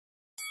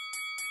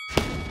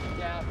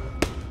Yeah.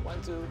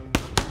 1, 2,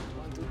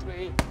 1, 2,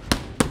 3. 1,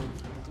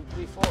 2,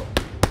 3, 4.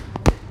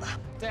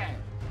 10.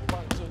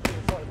 1, 2, 3,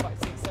 4, 5,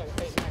 6, 7,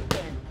 8, 9,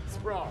 10.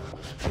 Sprawl.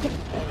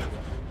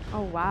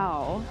 Oh,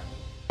 wow.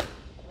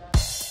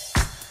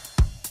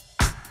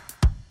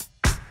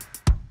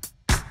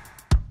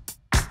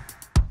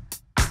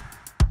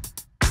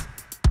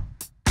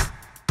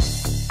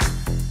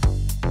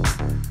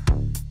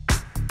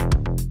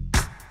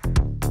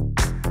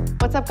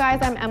 What's up, guys?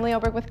 I'm Emily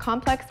Oberg with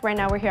Complex. Right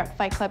now we're here at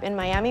Fight Club in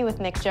Miami with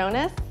Nick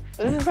Jonas.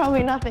 This is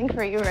probably nothing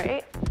for you,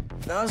 right?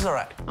 No, it's all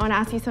right. I want to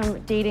ask you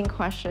some dating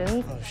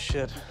questions. Oh,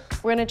 shit.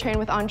 We're going to train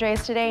with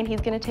Andres today, and he's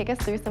going to take us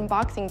through some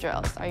boxing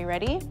drills. Are you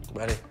ready?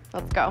 Ready.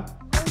 Let's go.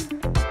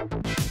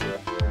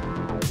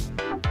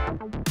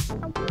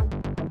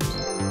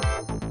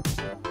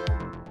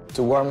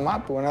 To warm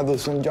up, we're gonna do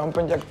some jump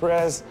and jack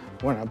press,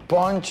 we're gonna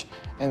punch,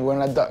 and we're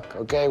gonna duck,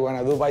 okay? We're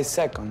gonna do by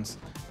seconds.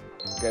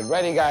 Get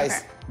ready, guys.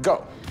 Okay.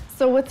 Go.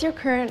 So what's your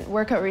current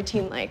workout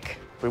routine like?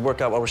 We work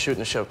out while we're shooting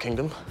the show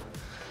Kingdom.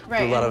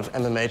 Right. Do a lot of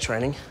MMA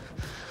training.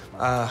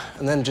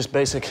 And then just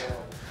basic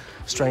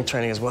strength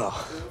training as well.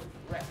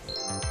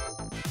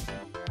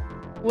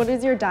 What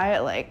is your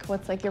diet like?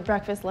 What's like your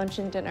breakfast, lunch,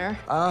 and dinner?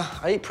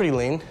 I eat pretty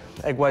lean.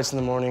 Egg whites in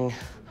the morning,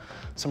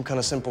 some kind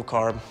of simple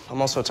carb.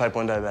 I'm also a type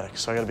 1 diabetic,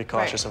 so I gotta be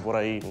cautious of what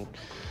I eat. And,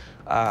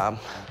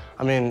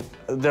 I mean,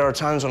 there are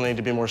times when I need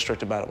to be more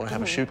strict about it. When I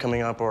have a shoot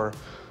coming up or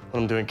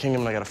when I'm doing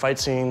Kingdom and I got a fight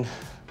scene.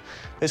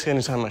 Basically,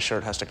 anytime my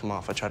shirt has to come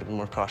off, I try to be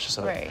more cautious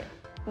of it. Right.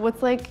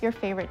 What's like your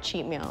favorite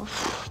cheat meal?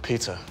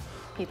 Pizza.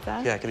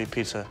 Pizza? Yeah, I could eat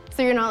pizza.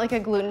 So you're not like a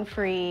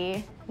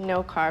gluten-free,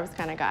 no carbs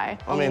kind of guy?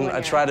 I mean,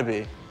 I try to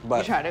be,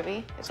 but you try to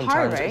be? It's sometimes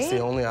hard, right? it's the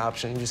only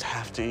option. You just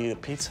have to eat a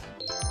pizza.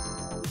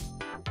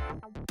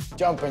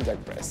 Jump and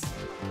jack press.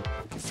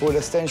 Full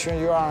extension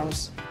in your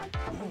arms.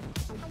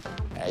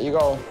 There you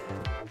go.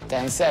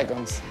 10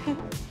 seconds.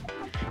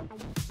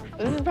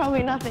 This is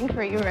probably nothing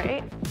for you,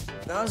 right?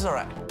 No, it's all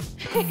right.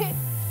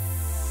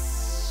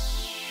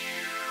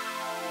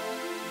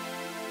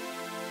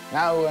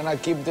 Now we're gonna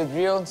keep the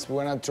drills.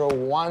 We're gonna throw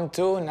 1,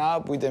 2, now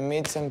with the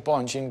mitts and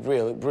punching,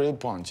 real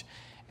punch.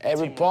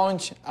 Every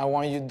punch, I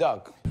want you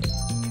duck.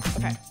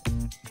 Okay.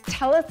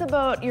 Tell us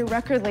about your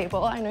record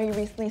label. I know you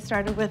recently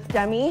started with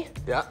Demi.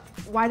 Yeah.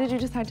 Why did you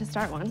decide to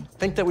start one? I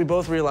think that we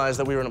both realized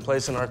that we were in a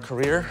place in our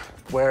career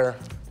where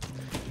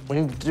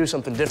we need to do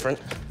something different,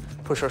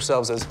 push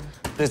ourselves as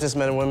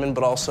businessmen and women,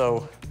 but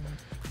also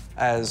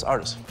as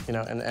artists, you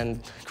know,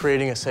 and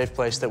creating a safe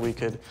place that we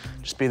could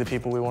just be the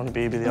people we want to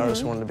be the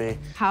artists we want to be.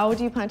 How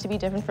do you plan to be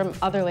different from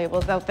other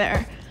labels out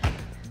there?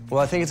 Well,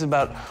 I think it's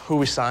about who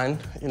we sign,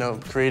 you know,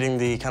 creating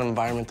the kind of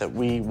environment that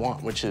we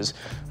want, which is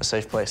a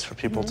safe place for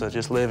people to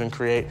just live and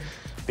create,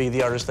 be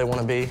the artists they want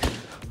to be.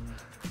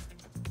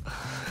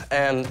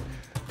 And,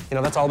 you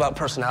know, that's all about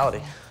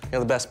personality. You know,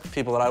 the best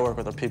people that I work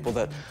with are people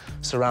that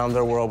surround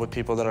their world with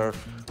people that are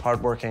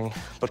hardworking,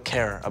 but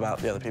care about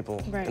the other people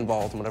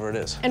involved in whatever it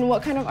is. And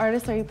what kind of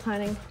artists are you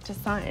planning to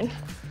sign?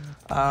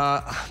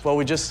 Well,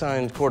 we just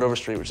signed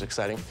Overstreet, which is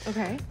exciting.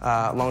 Okay.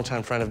 A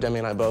longtime friend of Demi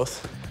and I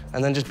both.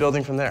 And then just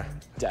building from there.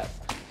 Jab.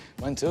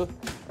 1, 2.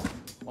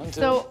 1, 2.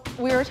 So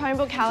we were talking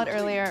about Khaled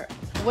earlier.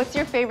 What's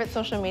your favorite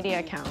social media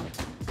account?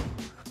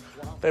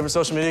 Favorite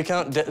social media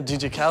account?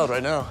 DJ Khaled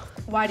right now.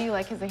 Why do you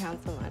like his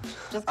account so much?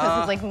 Just because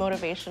it's like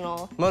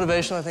motivational?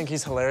 Motivational, I think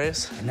he's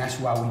hilarious. And that's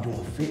why we're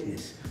doing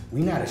fitness.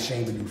 We're not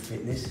ashamed to do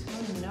fitness.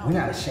 Oh, no. We're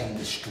not ashamed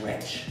to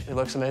stretch. He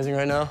looks amazing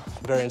right now.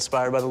 Very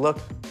inspired by the look.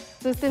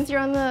 So since you're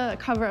on the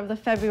cover of the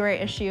February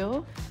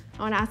issue,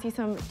 I want to ask you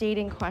some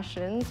dating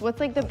questions. What's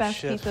like the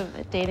best piece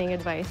of dating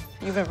advice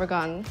you've ever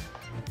gotten?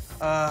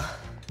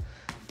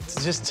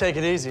 Just take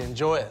it easy,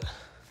 enjoy it.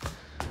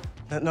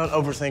 Don't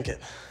overthink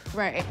it.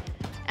 Right.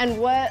 And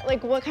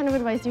what kind of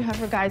advice do you have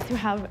for guys who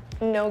have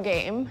no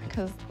game?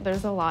 Because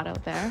there's a lot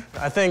out there.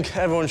 I think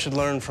everyone should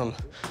learn from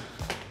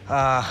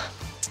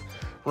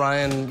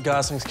Ryan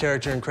Gosling's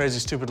character in Crazy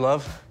Stupid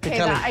Love. He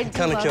kind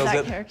of kills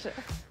it. Character.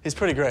 He's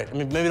pretty great. I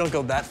mean, maybe don't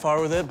go that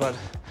far with it, but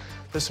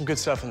there's some good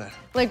stuff in there.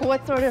 Like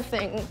what sort of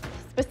thing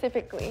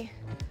specifically?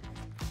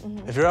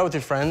 If you're out with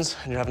your friends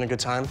and you're having a good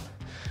time,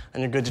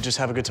 and you're good to just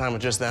have a good time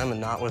with just them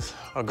and not with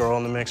a girl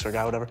in the mix or a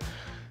guy, whatever,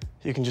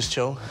 you can just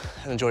chill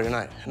and enjoy your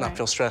night and not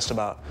feel stressed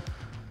about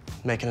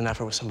making an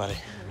effort with somebody.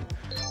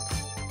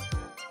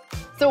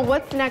 So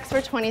what's next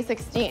for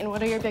 2016?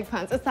 What are your big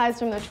plans, aside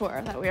from the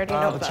tour that we already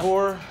know about? The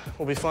tour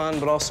will be fun,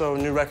 but also a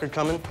new record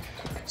coming,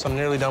 so I'm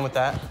nearly done with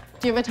that.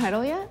 Do you have a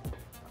title yet?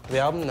 The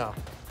album? No.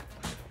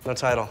 No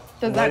title.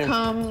 Does that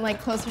come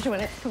like closer to when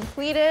it's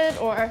completed,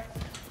 or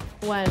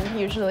when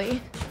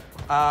usually?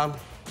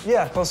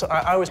 Yeah, close.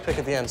 I always pick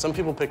at the end. Some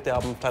people pick the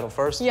album title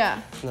first.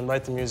 Yeah. And then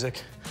write the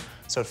music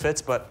so it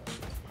fits, but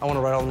I want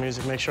to write all the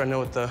music, make sure I know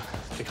what the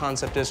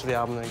concept is for the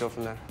album, and then go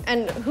from there.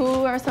 And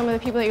who are some of the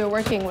people that you're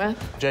working with?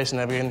 Jason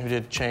Evigan, who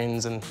did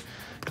Chains and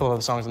a couple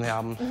other songs on the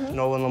album.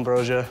 Nolan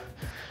Lombrosia,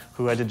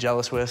 who I did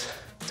Jealous with.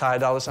 Ty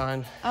Dolla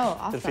 $ign. Oh,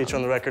 awesome. Did a feature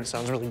on the record,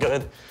 sounds really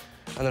good.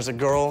 And there's a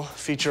girl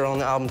feature on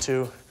the album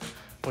too,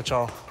 which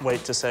I'll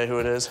wait to say who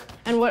it is.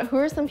 And who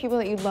are some people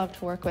that you'd love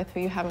to work with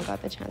who you haven't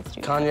got the chance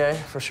to? Kanye,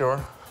 for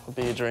sure, would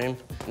be a dream.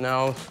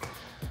 Now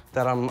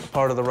that I'm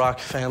part of the Rock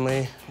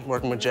family,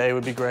 working with Jay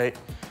would be great.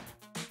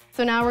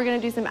 So now we're gonna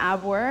do some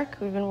ab work.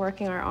 We've been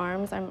working our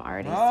arms. I'm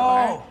already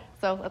sore.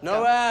 So let's go.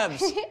 No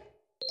abs.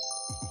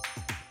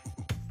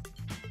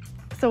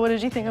 So what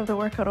did you think of the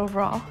workout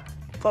overall?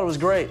 I thought it was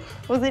great.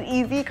 Was it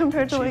easy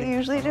compared to what you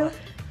usually do?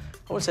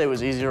 I would say it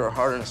was easier or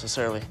harder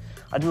necessarily.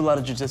 I do a lot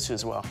of jiu-jitsu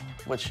as well,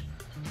 which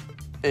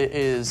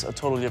is a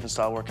totally different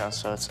style workout,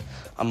 so it's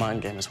a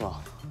mind game as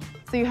well.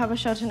 So you have a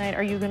show tonight.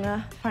 Are you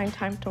gonna find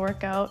time to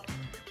work out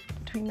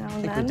between now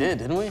and then? I think we did,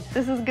 didn't we?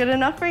 This is good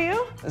enough for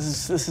you?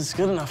 This is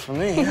good enough for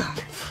me.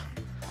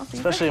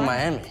 Especially in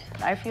Miami.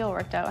 I feel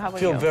worked out. How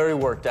about you? I feel very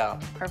worked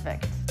out.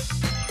 Perfect.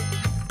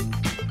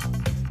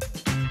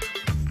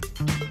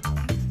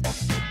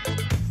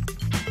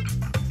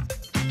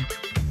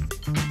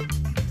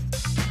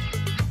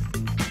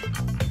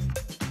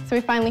 So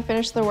we finally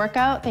finished the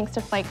workout thanks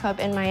to Flight Club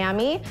in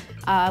Miami.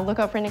 Look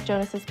out for Nick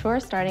Jonas's tour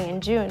starting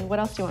in June. What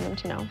else do you want them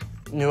to know?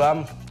 New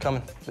album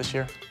coming this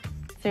year.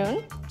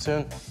 Soon?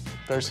 Soon,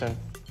 very soon.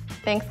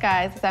 Thanks,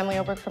 guys. It's Emily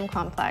Oberg from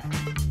Complex.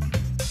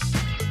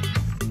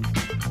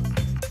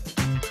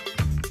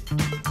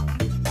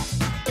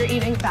 You're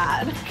eating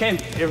bad.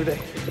 Candy every day.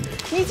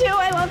 Me too,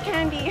 I love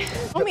candy.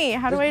 Tell me,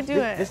 how do I do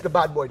it? This is the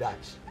bad boy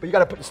dice, but you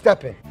gotta put the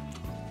step in.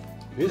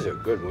 These are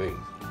good wings.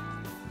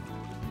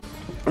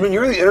 I mean,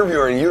 you're the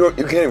interviewer and you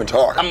can't even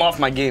talk. I'm off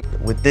my game.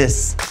 With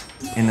this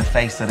in the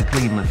face of the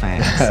Cleveland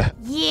fans.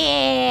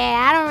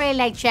 Yeah, I don't really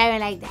like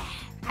traveling like that.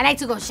 I like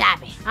to go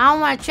shopping. I don't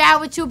want to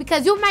travel with you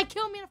because you might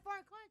kill me in a